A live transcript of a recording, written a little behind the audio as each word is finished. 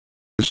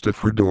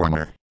Christopher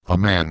Dorner, a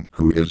man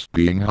who is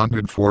being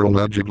hunted for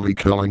allegedly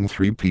killing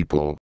 3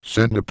 people,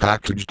 sent a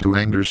package to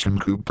Anderson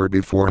Cooper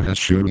before his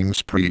shooting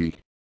spree.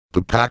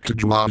 The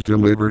package was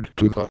delivered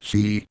to the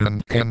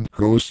CNN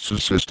host's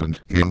assistant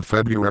in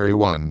February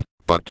 1,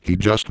 but he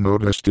just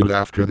noticed it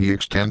after the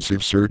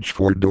extensive search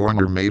for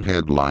Dorner made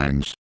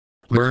headlines.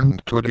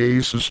 Learned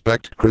today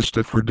suspect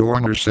Christopher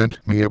Dorner sent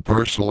me a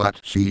parcel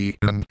at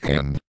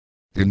CNN.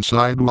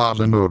 Inside was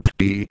a note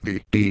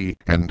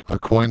and a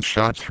coin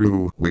shot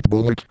through with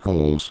bullet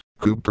holes,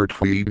 Cooper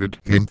tweeted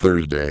in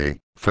Thursday,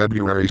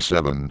 February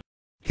 7.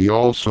 He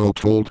also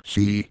told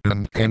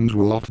CNN's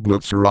Wolf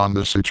Blitzer on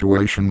the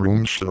Situation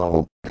Room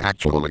show,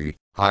 "Actually,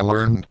 I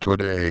learned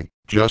today,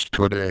 just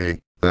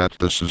today, that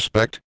the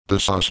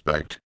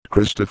suspect,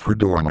 Christopher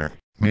Dorner,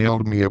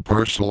 mailed me a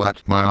parcel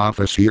at my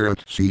office here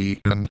at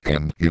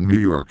CNN in New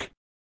York.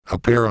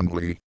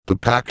 Apparently, the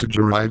package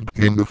arrived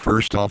in the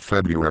 1st of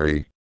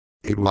February.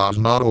 It was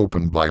not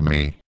opened by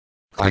me.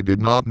 I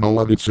did not know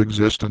of its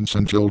existence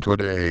until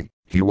today,"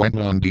 he went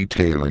on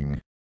detailing.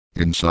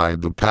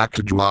 Inside the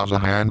package was a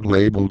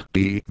hand-labeled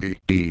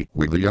DVD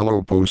with a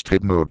yellow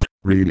post-it note,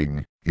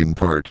 reading, in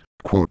part,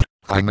 quote,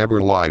 "I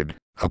never lied,"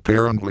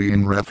 apparently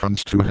in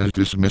reference to his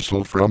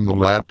dismissal from the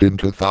lab in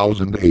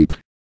 2008.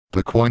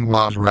 The coin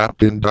was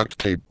wrapped in duct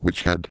tape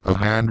which had a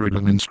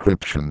handwritten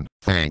inscription,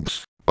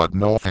 "Thanks, but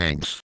no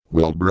thanks,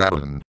 Will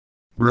Braden."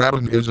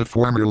 Braden is a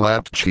former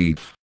lab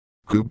chief.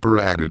 Cooper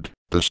added,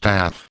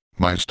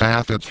 my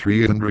staff at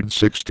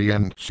 360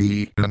 and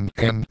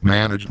CNN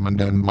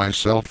management and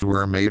myself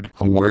were made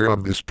aware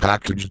of this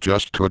package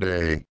just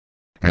today.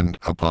 And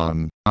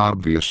upon,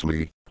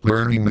 obviously,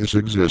 learning this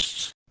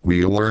exists,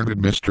 we alerted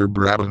Mr.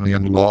 Braden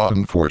and law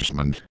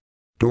enforcement.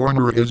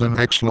 Dorner is an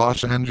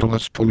ex-Los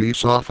Angeles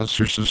police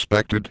officer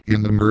suspected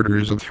in the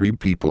murders of 3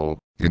 people,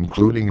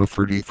 including a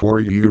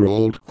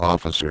 34-year-old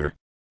officer.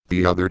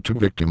 The other 2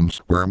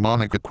 victims were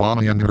Monica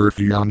Kwani and her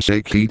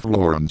fiancé Keith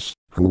Lawrence,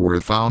 who were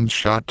found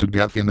shot to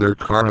death in their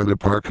car at a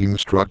parking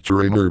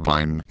structure in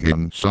Irvine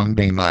on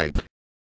Sunday night.